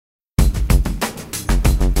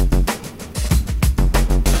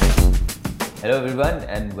Hello everyone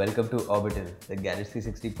and welcome to Orbital, the Garage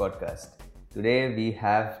 360 podcast. Today we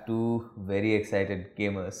have two very excited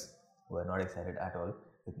gamers who are not excited at all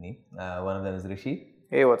with me. One of them is Rishi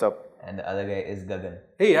Hey, what's up? and the other guy is Gagan.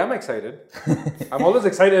 Hey, I'm excited. I'm always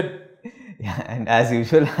excited. Yeah, and as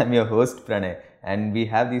usual, I'm your host Pranay, and we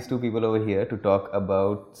have these two people over here to talk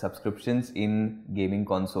about subscriptions in gaming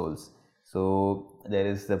consoles. So there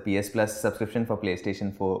is the PS Plus subscription for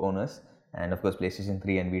PlayStation 4 owners, and of course PlayStation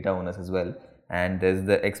 3 and Vita owners as well. And there's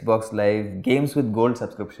the Xbox Live Games with Gold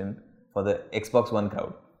subscription for the Xbox One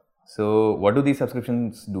crowd. So what do these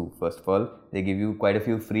subscriptions do? First of all, they give you quite a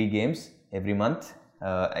few free games every month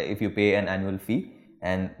if you pay an annual fee.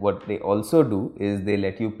 And what they also do is they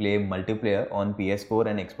let you play multiplayer on PS4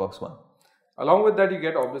 and Xbox One. Along with that, you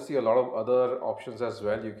get obviously a lot of other options as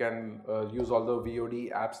well. You can use all the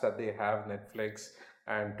VOD apps that they have, Netflix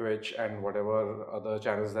and Twitch and whatever other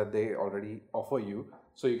channels that they already offer you.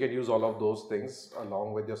 So you can use all of those things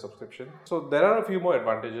along with your subscription. So there are a few more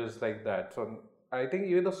advantages like that. So I think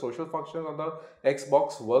even the social functions on the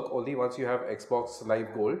Xbox work only once you have Xbox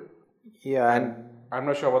Live Gold. Yeah, And I'm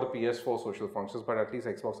not sure about the PS4 social functions, but at least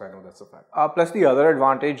Xbox, I know that's a fact. plus the other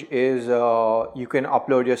advantage is you can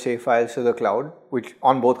upload your save files to the cloud, which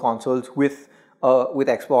on both consoles with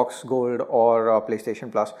Xbox Gold or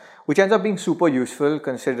PlayStation Plus, which ends up being super useful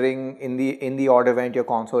considering in the odd event your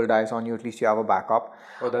console dies on you, at least you have a backup.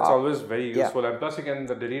 Oh, that's always very useful. And plus, you can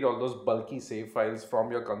delete all those bulky save files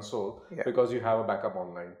from your console because you have a backup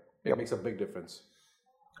online. It makes a big difference.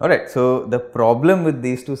 Alright, so the problem with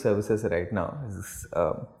these two services right now is,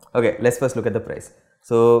 okay, let's first look at the price.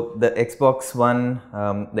 So the Xbox One,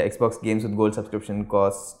 the Xbox Games with Gold subscription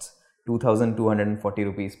costs 2,240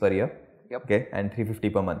 rupees per year. Yep. Okay, and 350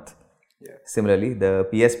 per month. Yeah. Similarly, the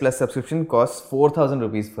PS Plus subscription costs 4,000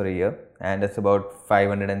 rupees for a year, and that's about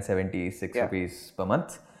 576 rupees per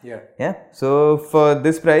month. Yeah. Yeah. So for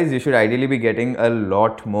this price, you should ideally be getting a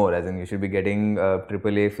lot more. As in, you should be getting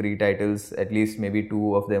AAA free titles, at least maybe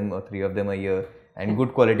 2 of them or 3 of them a year, and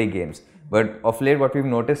good quality games. But of late, what we've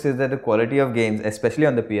noticed is that the quality of games, especially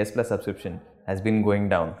on the PS Plus subscription, has been going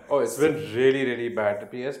down. Oh, it's been really, really bad. The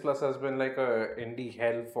PS Plus has been like a indie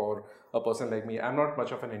hell for a person like me. I'm not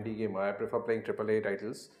much of an indie gamer. I prefer playing AAA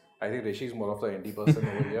titles. I think Rishi is more of the indie person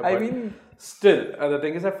over here. But still, the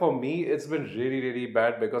thing is that for me, it's been really, really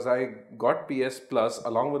bad because I got PS Plus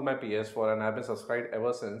along with my PS4 and I've been subscribed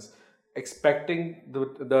ever since, expecting the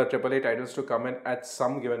AAA titles to come in at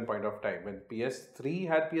some given point of time. When PS3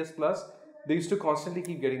 had PS Plus, they used to constantly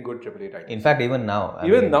keep getting good AAA titles. In fact, even now.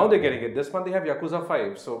 Now they're getting it. This month they have Yakuza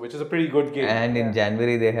 5, so which is a pretty good game. And in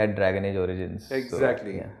January, they had Dragon Age Origins.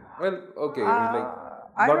 Exactly. So, yeah. Well, okay,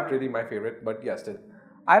 not really my favorite, but yeah, still.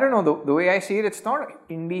 I don't know, the way I see it, it's not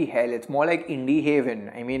indie hell, it's more like indie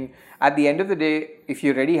haven. I mean, at the end of the day, if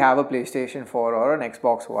you already have a PlayStation 4 or an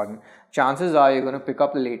Xbox One, chances are you're going to pick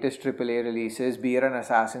up the latest AAA releases, be it an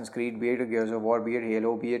Assassin's Creed, be it a Gears of War, be it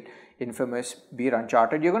Halo, be it Infamous, be it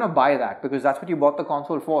Uncharted. You're going to buy that because that's what you bought the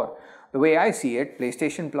console for. The way I see it,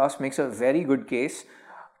 PlayStation Plus makes a very good case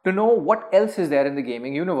to know what else is there in the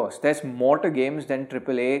gaming universe. There's more to games than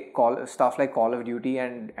AAA stuff like Call of Duty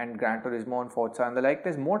and Gran Turismo and Forza and the like.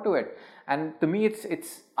 There's more to it, and to me, it's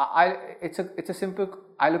a simple.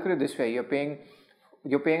 I look at it this way: you're paying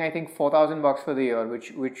I think $4,000 for the year,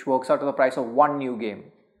 which works out to the price of one new game.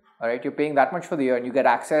 All right, you're paying that much for the year, and you get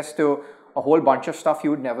access to a whole bunch of stuff you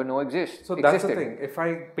would never know exists. So that's the thing. If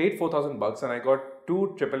I paid $4,000 and I got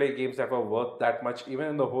 2 AAA games that were worth that much, even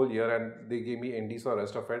in the whole year, and they gave me indies for the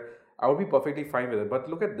rest of it, I would be perfectly fine with it. But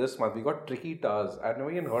look at this month. We got Tricky Towers. I've never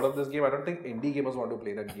even heard of this game. I don't think indie gamers want to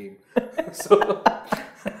play that game. So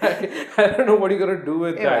I don't know what you're going to do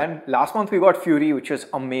with that. And last month we got Fury, which was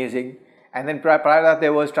amazing. And then prior to that,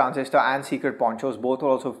 there was Transistor and Secret Ponchos. Both were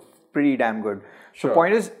also pretty damn good. Sure. The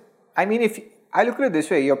point is, I mean, if I look at it this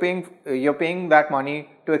way, you're paying that money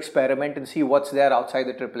to experiment and see what's there outside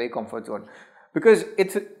the AAA comfort zone. Because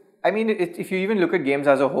if you even look at games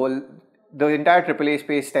as a whole, the entire AAA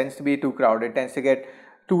space tends to be too crowded, tends to get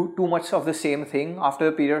too much of the same thing after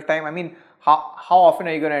a period of time. I mean, how often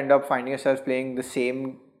are you going to end up finding yourself playing the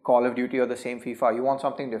same Call of Duty or the same FIFA? You want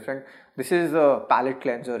something different. This is the palate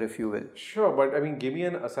cleanser, if you will. Sure, but I mean, give me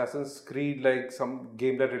an Assassin's Creed, like some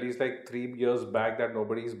game that released like 3 years back that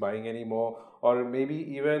nobody's buying anymore, or maybe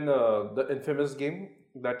even the Infamous game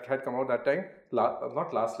that had come out that time.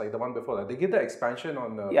 Not Last Light, the one before that. They gave the expansion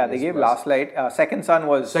on. They gave Last Light. Second Son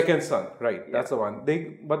was. Second Son, right? Yeah. That's the one.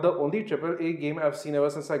 But the only AAA game I've seen ever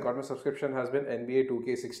since I got my subscription has been NBA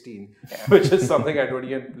 2K16, which is something I don't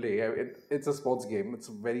even play. It's a sports game. It's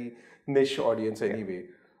a very niche audience anyway.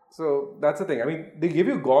 So that's the thing. I mean, they give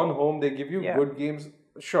you Gone Home. They give you good games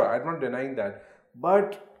sure, I'm not denying that,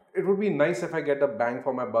 but it would be nice if I get a bang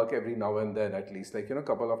for my buck every now and then, at least, like, a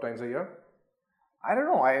couple of times a year. I don't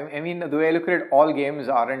know. I mean, the way I look at it, all games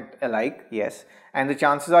aren't alike, yes. And the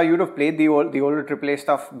chances are you'd have played the older AAA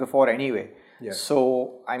stuff before anyway. Yeah.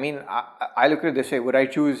 So, I mean, I look at it this way. Would I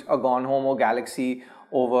choose a Gone Home or Galaxy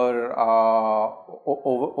over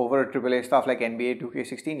over AAA stuff like NBA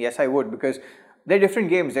 2K16? Yes, I would, because they're different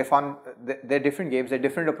games. They're fun. They're different games. They're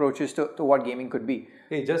different approaches to what gaming could be.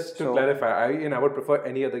 Hey, just to clarify, I would prefer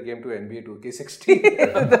any other game to NBA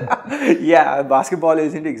 2K16. Yeah, basketball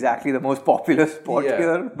isn't exactly the most popular sport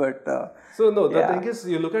here, but... So, no, the thing is,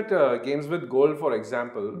 you look at games with gold, for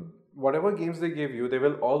example, whatever games they give you, they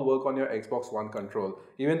will all work on your Xbox One control.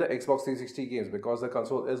 Even the Xbox 360 games, because the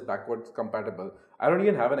console is backwards compatible. I don't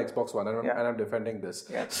even have an Xbox One, and I'm defending this.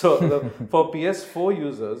 Yeah. So for PS4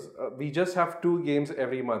 users, we just have 2 games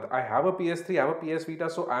every month. I have a PS3, I have a PS Vita,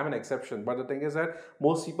 so I'm an exception. But the thing is that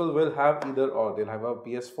most people will have either or. They'll have a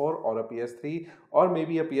PS4 or a PS3, or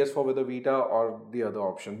maybe a PS4 with a Vita or the other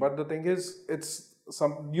option. But the thing is,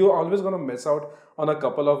 you're always going to miss out on a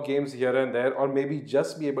couple of games here and there, or maybe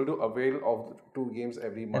just be able to avail of 2 games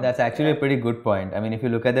every month. And that's actually a pretty good point. I mean, if you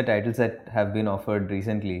look at the titles that have been offered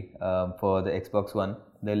recently for the Xbox One,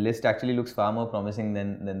 the list actually looks far more promising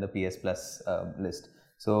than the PS Plus list.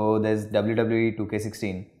 So there's WWE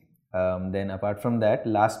 2K16. Then apart from that,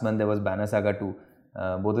 last month there was Banner Saga 2.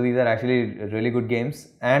 Both of these are actually really good games,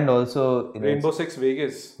 and also Rainbow Six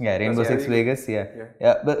Vegas. Yeah, Rainbow Six Vegas. Yeah.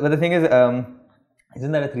 But the thing is,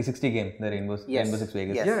 isn't that a 360 game, the Rainbow Six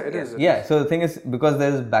Vegas? Yes. Yeah, it is. Yeah, so the thing is, because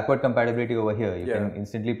there's backward compatibility over here, you can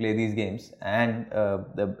instantly play these games, and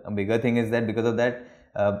the bigger thing is that because of that,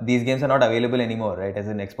 these games are not available anymore, right? As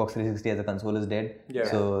an Xbox 360 as a console is dead,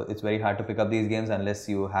 so it's very hard to pick up these games unless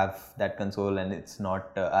you have that console and it's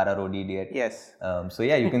not RROD'd yet. Yes. So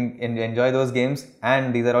yeah, you can enjoy those games,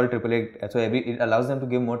 and these are all AAA. So it allows them to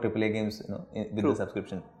give more AAA games, with the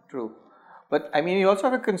subscription. True. But I mean, you also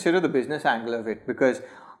have to consider the business angle of it, because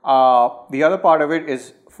the other part of it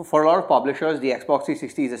is for a lot of publishers, the Xbox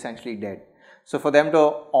 360 is essentially dead. So for them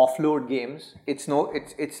to offload games, it's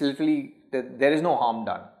literally, there is no harm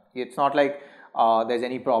done. It's not like there's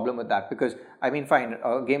any problem with that, because I mean, fine,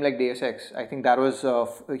 a game like Deus Ex, I think that was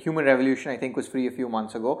Human Revolution, I think was free a few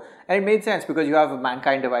months ago, and it made sense because you have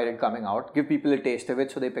Mankind Divided coming out, give people a taste of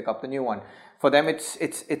it so they pick up the new one. For them, it's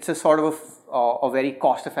a sort of a very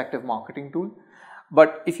cost-effective marketing tool.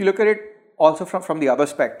 But if you look at it also from the other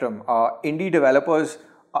spectrum, indie developers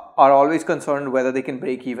are always concerned whether they can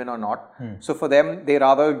break even or not. So for them, they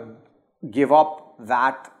rather give up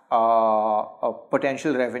that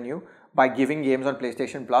potential revenue by giving games on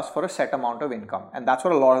PlayStation Plus for a set amount of income, and that's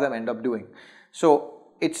what a lot of them end up doing. So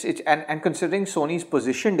and considering Sony's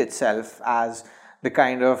positioned itself as the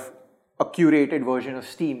kind of a curated version of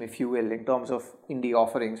Steam, if you will, in terms of indie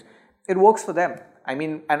offerings, it works for them. I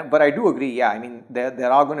mean, but I do agree. I mean,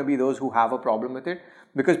 there are going to be those who have a problem with it,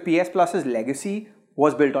 because PS Plus's legacy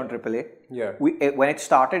was built on AAA. Yeah. When it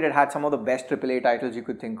started, it had some of the best AAA titles you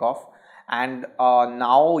could think of. And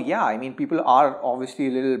now, I mean, people are obviously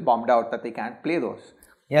a little bummed out that they can't play those.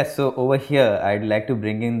 Yeah, so over here, I'd like to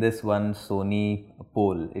bring in this one Sony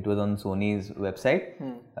poll. It was on Sony's website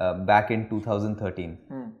back in 2013.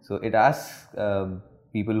 So it asks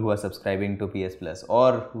people who are subscribing to PS Plus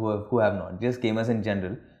or who have not, just gamers in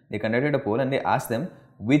general. They conducted a poll and they asked them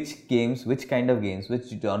which games, which kind of games, which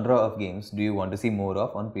genre of games do you want to see more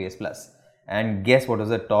of on PS Plus? And guess what was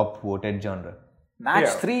the top voted genre? Match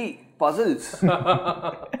 3 puzzles.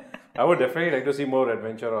 I would definitely like to see more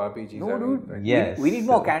adventure or RPGs. No, dude. Yes. We need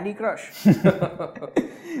more Candy Crush.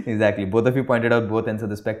 Exactly. Both of you pointed out both ends of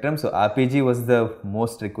the spectrum. So RPG was the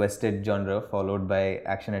most requested genre, followed by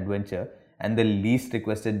action adventure, and the least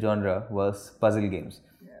requested genre was puzzle games.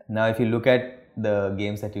 Yeah. Now, if you look at the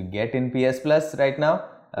games that you get in PS Plus right now,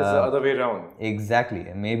 it's the other way around. Exactly.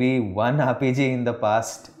 Maybe one RPG in the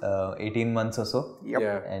past 18 months or so. Yep.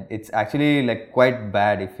 Yeah. And it's actually like quite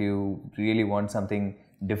bad if you really want something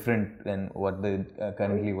different than what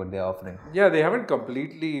currently what they're offering. Yeah, they haven't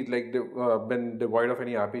completely been devoid of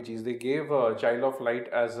any RPGs. They gave Child of Light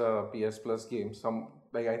as a PS Plus game.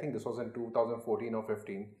 I think this was in 2014 or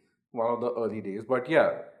 15, one of the early days. But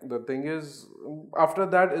yeah, the thing is, after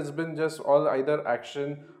that, it's been just all either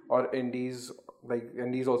action or indies. Like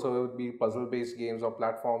indies also would be puzzle-based games or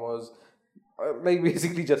platformers.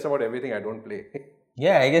 Basically just about everything I don't play.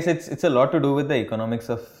 Yeah, I guess it's a lot to do with the economics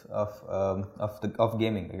of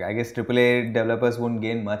gaming. I guess AAA developers won't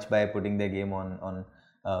gain much by putting their game on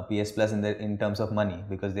PS Plus in terms of money,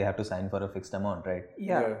 because they have to sign for a fixed amount, right?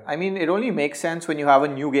 Yeah. I mean, it only makes sense when you have a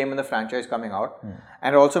new game in the franchise coming out,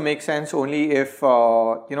 and it also makes sense only if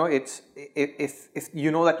it's if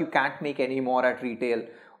you know that you can't make any more at retail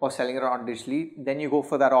or selling it around digitally, then you go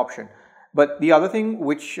for that option. But the other thing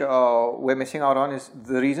which we're missing out on is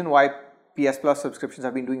the reason why PS Plus subscriptions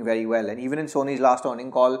have been doing very well, and even in Sony's last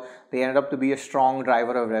earning call, they ended up to be a strong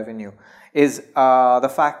driver of revenue, is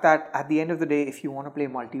the fact that at the end of the day, if you want to play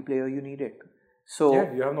multiplayer, you need it. So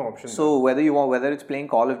yeah, you have no option. So whether it's playing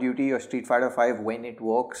Call of Duty or Street Fighter 5, when it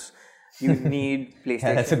works, you need PlayStation.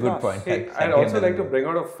 Yeah, that's a good point. Hey, I'd also like to bring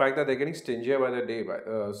out a fact that they're getting stingier by the day.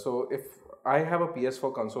 So if I have a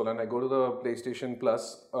PS4 console and I go to the PlayStation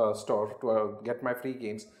Plus store to get my free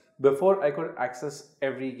games, before I could access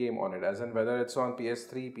every game on it, as in whether it's on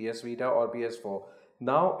PS3, PS Vita or PS4.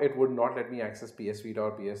 Now it would not let me access PS Vita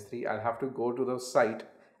or PS3. I'll have to go to the site,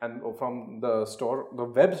 and from the store, the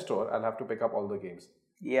web store, I'll have to pick up all the games.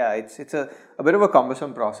 Yeah, it's a bit of a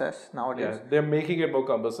cumbersome process nowadays. Yeah, they're making it more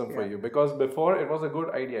cumbersome for you, because before it was a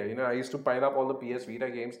good idea. I used to pile up all the PS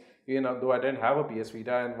Vita games, though I didn't have a PS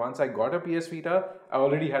Vita, and once I got a PS Vita, I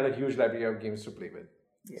already had a huge library of games to play with.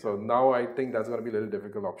 Yeah. So now I think that's going to be a little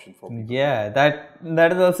difficult option for me. Yeah,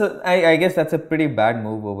 that is also, I guess that's a pretty bad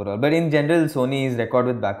move overall. But in general, Sony's record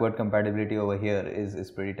with backward compatibility over here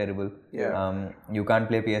is pretty terrible. Yeah. You can't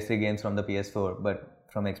play PS3 games from the PS4, but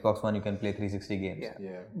from Xbox One you can play 360 games.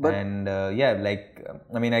 Yeah. But, and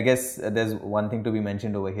I guess there's one thing to be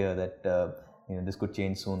mentioned over here, that this could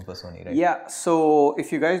change soon for Sony, right? Yeah. So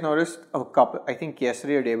if you guys noticed I think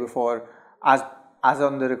yesterday or day before, as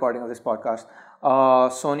on the recording of this podcast,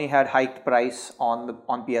 Sony had hiked price on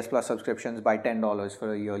PS Plus subscriptions by $10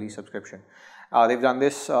 for a yearly subscription. They've done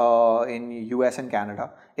this in US and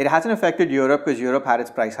Canada. It hasn't affected Europe, because Europe had its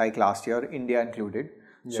price hike last year, India included.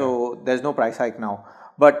 Yeah. So there's no price hike now.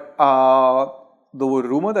 But the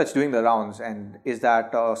rumor that's doing the rounds is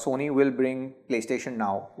that Sony will bring PlayStation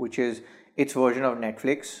Now, which is its version of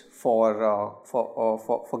Netflix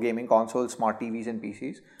for gaming consoles, smart TVs, and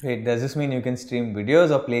PCs. Wait, does this mean you can stream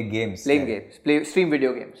videos or play games? Stream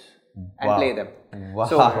video games and play them. Wow.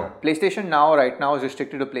 So PlayStation Now right now is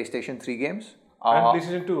restricted to PlayStation 3 games. And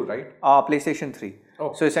PlayStation 2, right? PlayStation 3.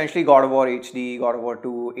 Oh. So essentially God of War HD, God of War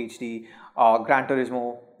 2 HD, Gran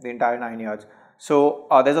Turismo, the entire 9 yards. So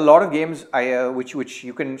there's a lot of games which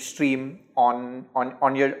you can stream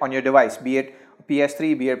on your device, be it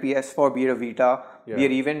PS3, be it PS4, be it a Vita, be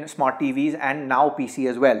it even smart TVs, and now PC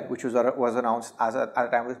as well, which was announced at the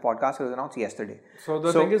time of this podcast. It was announced yesterday. So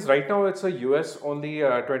the thing is, right now it's a US only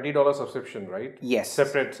 $20 subscription, right? Yes.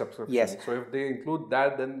 Separate subscription. Yes. So if they include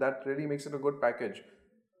that, then that really makes it a good package.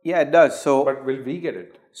 Yeah, it does. So, but will we get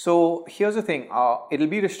it? So here's the thing. It'll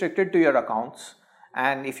be restricted to your accounts.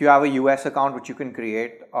 And if you have a US account, which you can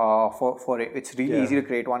create for it, it's really easy to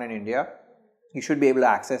create one in India. You should be able to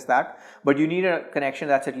access that, but you need a connection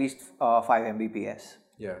that's at least 5 Mbps.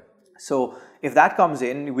 Yeah. So if that comes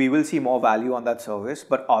in, we will see more value on that service.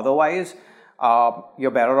 But otherwise, you're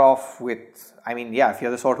better off with. If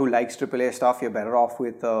you're the sort who likes AAA stuff, you're better off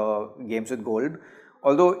with games with gold.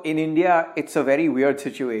 Although in India, it's a very weird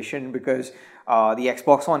situation, because the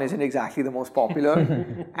Xbox One isn't exactly the most popular,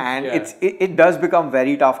 and it does become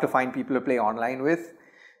very tough to find people to play online with.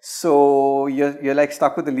 So you're like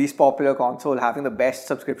stuck with the least popular console having the best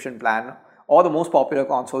subscription plan, or the most popular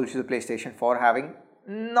console, which is the PlayStation 4, having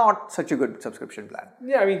not such a good subscription plan.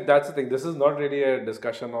 Yeah, that's the thing. This is not really a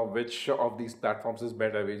discussion of which of these platforms is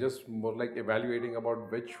better. We're just more like evaluating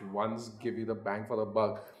about which ones give you the bang for the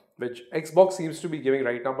buck, which Xbox seems to be giving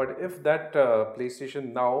right now. But if that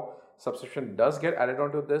PlayStation Now subscription does get added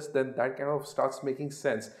onto this, then that kind of starts making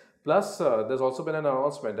sense. Plus, there's also been an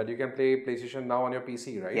announcement that you can play PlayStation Now on your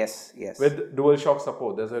PC, right? Yes. With DualShock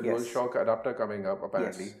support. There's a DualShock adapter coming up,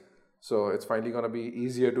 apparently. Yes. So it's finally going to be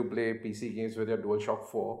easier to play PC games with your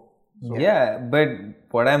DualShock 4. So, but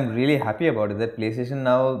what I'm really happy about is that PlayStation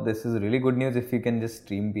Now, this is really good news if you can just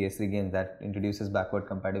stream PS3 games. That introduces backward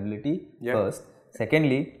compatibility first.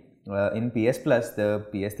 Secondly, in PS Plus, the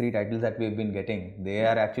PS3 titles that we've been getting, they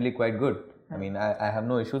are actually quite good. I have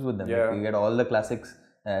no issues with them. Yeah. We get all the classics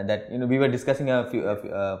that we were discussing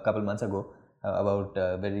a couple months ago about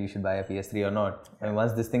whether you should buy a PS3 or not.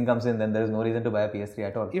 Once this thing comes in, then there is no reason to buy a PS3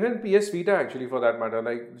 at all. Even PS Vita, actually, for that matter.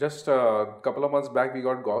 Like just a couple of months back, we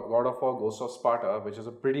got God of War Ghost of Sparta, which is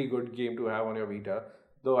a pretty good game to have on your Vita.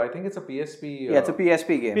 Though I think it's a PSP. It's a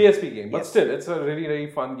PSP game. PSP game, but still, it's a really,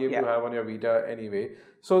 really fun game to have on your Vita anyway.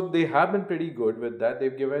 So they have been pretty good with that.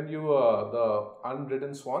 They've given you the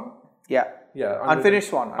Unwritten Swan. Yeah. Yeah, Unfinished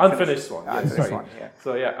Swan. Unfinished Swan. Yeah, Yes, Unfinished sorry. Swan, yeah.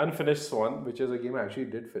 So yeah, Unfinished Swan, which is a game I actually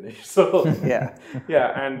did finish. So Yeah.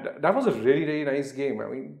 yeah, and that was a really, really nice game. I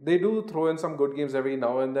mean, they do throw in some good games every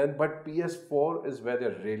now and then, but PS4 is where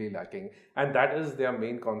they're really lacking, and that is their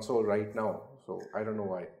main console right now. So I don't know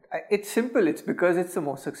why. It's simple. It's because it's the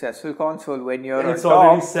most successful console. When you're It's on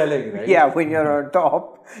already top, selling, right? yeah, when you're on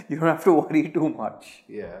top, you don't have to worry too much.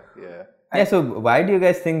 Yeah, yeah. Yeah, so why do you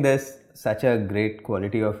guys think there's such a great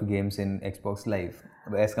quality of games in Xbox Live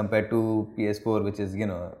as compared to PS4, which is,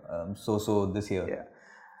 so-so this year? Yeah.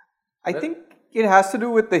 I think it has to do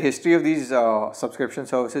with the history of these subscription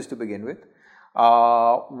services to begin with.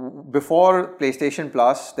 Before PlayStation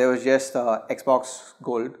Plus, there was just Xbox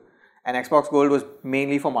Gold, and Xbox Gold was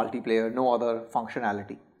mainly for multiplayer, no other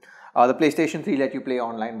functionality. The PlayStation 3 let you play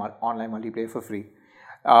online multiplayer for free.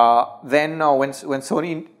 Then when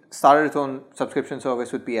Sony started its own subscription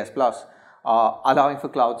service with PS Plus, allowing for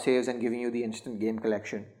cloud saves and giving you the instant game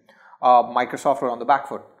collection, Microsoft were on the back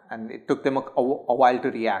foot, and it took them a while to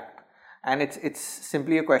react. And it's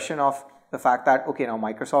simply a question of the fact that, okay, now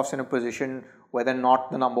Microsoft's in a position where they're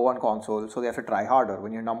not the number one console, so they have to try harder.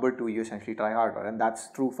 When you're number two, you essentially try harder, and that's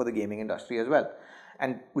true for the gaming industry as well.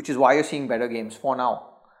 And which is why you're seeing better games for now,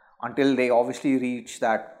 until they obviously reach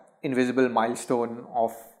that invisible milestone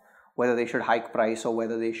of whether they should hike price or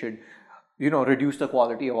whether they should, reduce the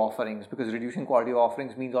quality of offerings, because reducing quality of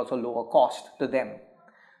offerings means also lower cost to them.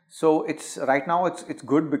 So it's right now it's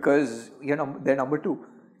good because they're number two.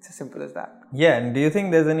 It's as simple as that. Yeah, and do you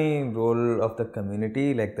think there's any role of the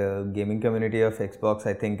community, like the gaming community of Xbox,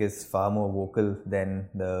 I think is far more vocal than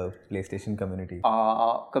the PlayStation community?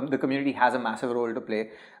 The community has a massive role to play.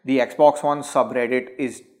 The Xbox One subreddit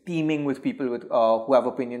is teeming with people with who have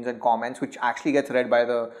opinions and comments, which actually gets read by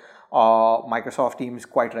the Microsoft teams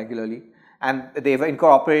quite regularly. And they've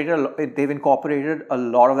incorporated a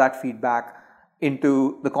lot of that feedback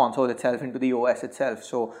into the console itself, into the OS itself.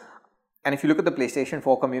 So, and if you look at the PlayStation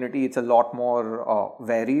 4 community, it's a lot more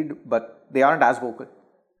varied, but they aren't as vocal.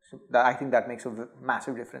 So I think that makes a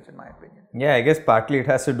massive difference in my opinion. Yeah, I guess partly it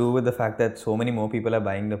has to do with the fact that so many more people are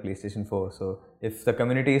buying the PlayStation 4. So if the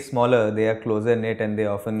community is smaller, they are closer knit and they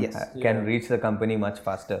often can reach the company much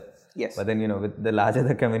faster. Yes. But then, with the larger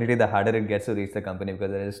the community, the harder it gets to reach the company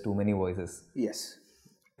because there is too many voices. Yes.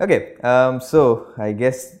 Okay, so I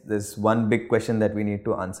guess there's one big question that we need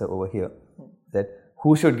to answer over here. That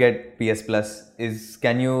who should get PS Plus?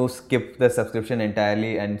 Can you skip the subscription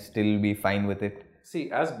entirely and still be fine with it? See,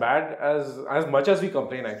 as much as we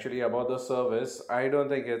complain actually about the service, I don't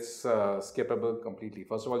think it's skippable completely.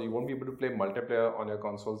 First of all, you won't be able to play multiplayer on your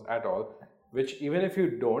consoles at all, which even if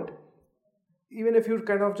you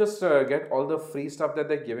kind of just get all the free stuff that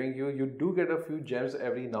they're giving you, you do get a few gems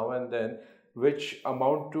every now and then, which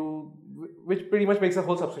pretty much makes the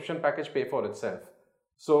whole subscription package pay for itself.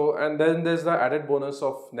 So, and then there's the added bonus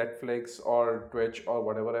of Netflix or Twitch or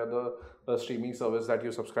whatever other streaming service that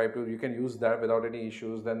you subscribe to. You can use that without any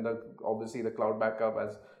issues. Then obviously the cloud backup,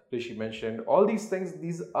 as Rishi mentioned. All these things,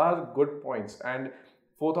 these are good points. And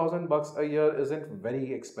 $4,000 a year isn't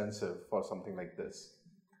very expensive for something like this.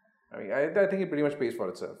 I mean, I think it pretty much pays for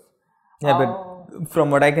itself. Yeah, but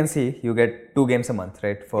from what I can see, you get 2 games a month,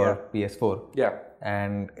 right, for PS4. Yeah.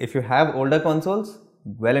 And if you have older consoles,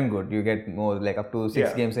 well and good, you get more, like up to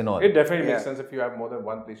 6 games in all. It definitely makes sense if you have more than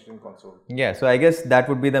one PlayStation console. Yeah, so I guess that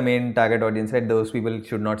would be the main target audience, right? Those people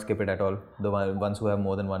should not skip it at all, the ones who have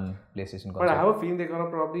more than one PlayStation console. But I have a feeling they're going to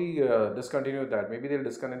probably discontinue that. Maybe they'll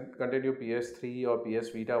discontinue PS3 or PS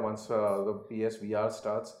Vita once the PSVR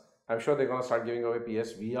starts. I'm sure they're going to start giving away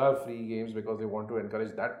PSVR free games because they want to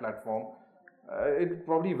encourage that platform. It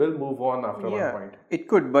probably will move on after one point. It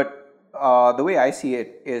could, but the way I see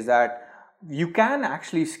it is that you can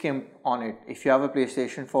actually skimp on it. If you have a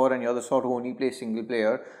PlayStation 4 and you're the sort who only plays single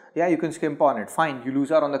player, you can skimp on it. Fine, you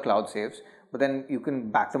lose out on the cloud saves, but then you can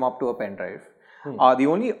back them up to a pen drive. The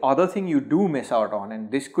only other thing you do miss out on, and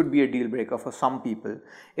this could be a deal breaker for some people,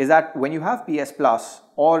 is that when you have PS Plus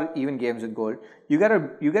or even Games with Gold, you get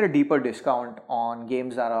a deeper discount on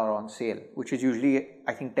games that are on sale, which is usually,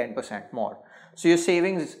 I think, 10% more. So your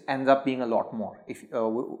savings ends up being a lot more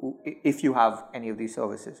if you have any of these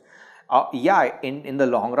services. In the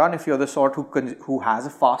long run, if you're the sort who has a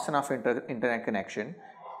fast enough internet connection,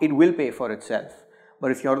 it will pay for itself. But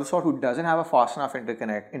if you're the sort who doesn't have a fast enough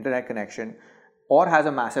internet connection, or has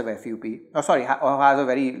a massive FUP, or has a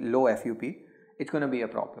very low FUP, it's going to be a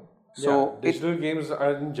problem. So digital games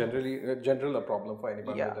are in general a problem for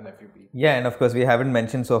anyone with an FUP. Yeah, and of course we haven't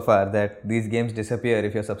mentioned so far that these games disappear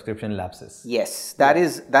if your subscription lapses. Yes, that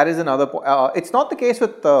is another point. It's not the case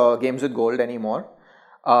with Games with Gold anymore.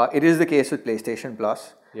 It is the case with PlayStation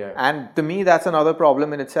Plus. Yeah. And to me, that's another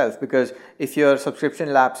problem in itself, because if your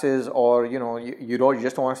subscription lapses, or you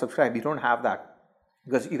just don't want to subscribe, you don't have that.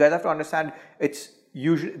 Because you guys have to understand, it's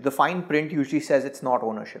usually the fine print usually says it's not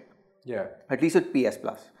ownership. Yeah. At least with PS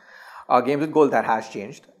Plus. Games with Gold, that has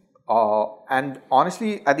changed. And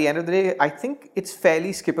honestly, at the end of the day, I think it's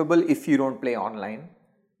fairly skippable if you don't play online.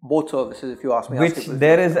 Both services, if you ask me.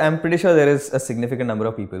 I'm pretty sure there is a significant number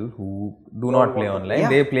of people who do not play online. Yeah.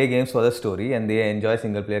 They play games for the story and they enjoy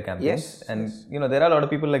single player campaigns. Yes. And there are a lot of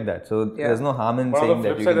people like that. So there's no harm in saying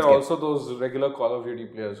that you can there are also those regular Call of Duty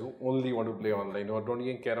players who only want to play online or don't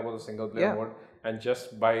even care about the single player mode and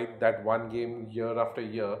just buy that one game year after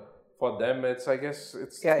year. For them, it's a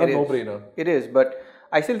no-brainer. It is, but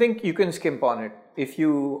I still think you can skimp on it if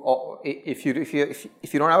you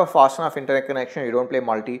don't have a fast enough internet connection, you don't play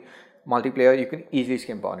multiplayer, you can easily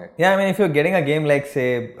skimp on it. Yeah, I mean, if you're getting a game like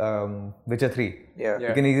say Witcher 3,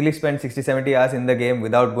 you can easily spend 60-70 hours in the game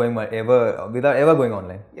without ever going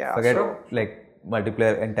online. Yeah, forget like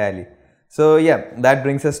multiplayer entirely. So yeah, that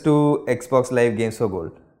brings us to Xbox Live Games for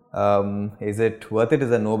Gold. Is it worth it? Is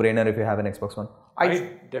it a no-brainer if you have an Xbox One?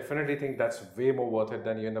 I definitely think that's way more worth it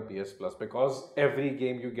than even the PS Plus, because every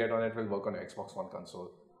game you get on it will work on an Xbox One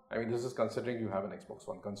console. I mean, this is considering you have an Xbox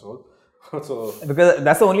One console. So because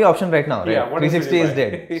that's the only option right now, right? Yeah, 360 is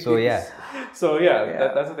dead. So yeah.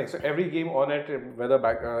 That's the thing. So every game on it, whether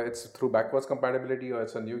it's through backwards compatibility or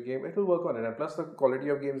it's a new game, it will work on it. And plus, the quality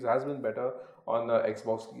of games has been better on the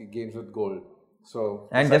Xbox Games with Gold. So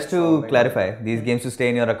and just to clarify, these games will stay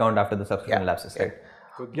in your account after the subscription lapses, right?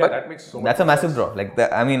 So that makes so much That's a massive draw. Like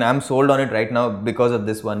I'm sold on it right now because of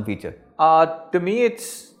this one feature. To me,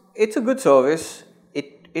 it's a good service.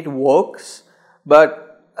 It works,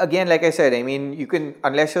 but again, like I said, I mean, you can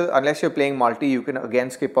unless you're playing multi, you can again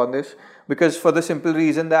skip on this, because for the simple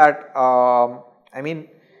reason that I mean,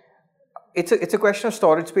 it's a question of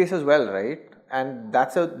storage space as well, right? And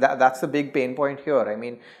that's the big pain point here. I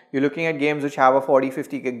mean, you're looking at games which have a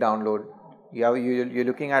 40-50 gig download. You're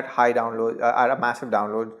looking at high download, at a massive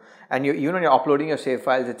download, and even when you're uploading your save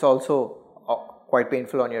files, it's also quite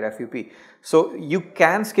painful on your FUP. So you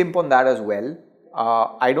can skimp on that as well.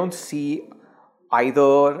 I don't see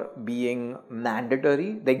either being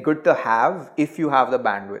mandatory. They're good to have if you have the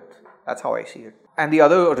bandwidth. That's how I see it. And the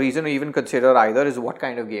other reason to even consider either is what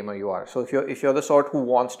kind of gamer you are. So if you're the sort who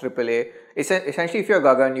wants AAA, essentially if you're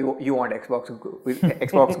Gagan, you want Xbox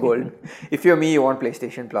Gold. If you're me, you want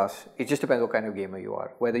PlayStation Plus. It just depends what kind of gamer you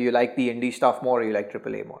are. Whether you like the indie stuff more or you like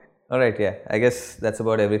AAA more. Alright, yeah. I guess that's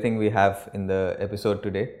about everything we have in the episode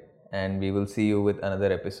today. And we will see you with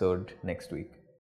another episode next week.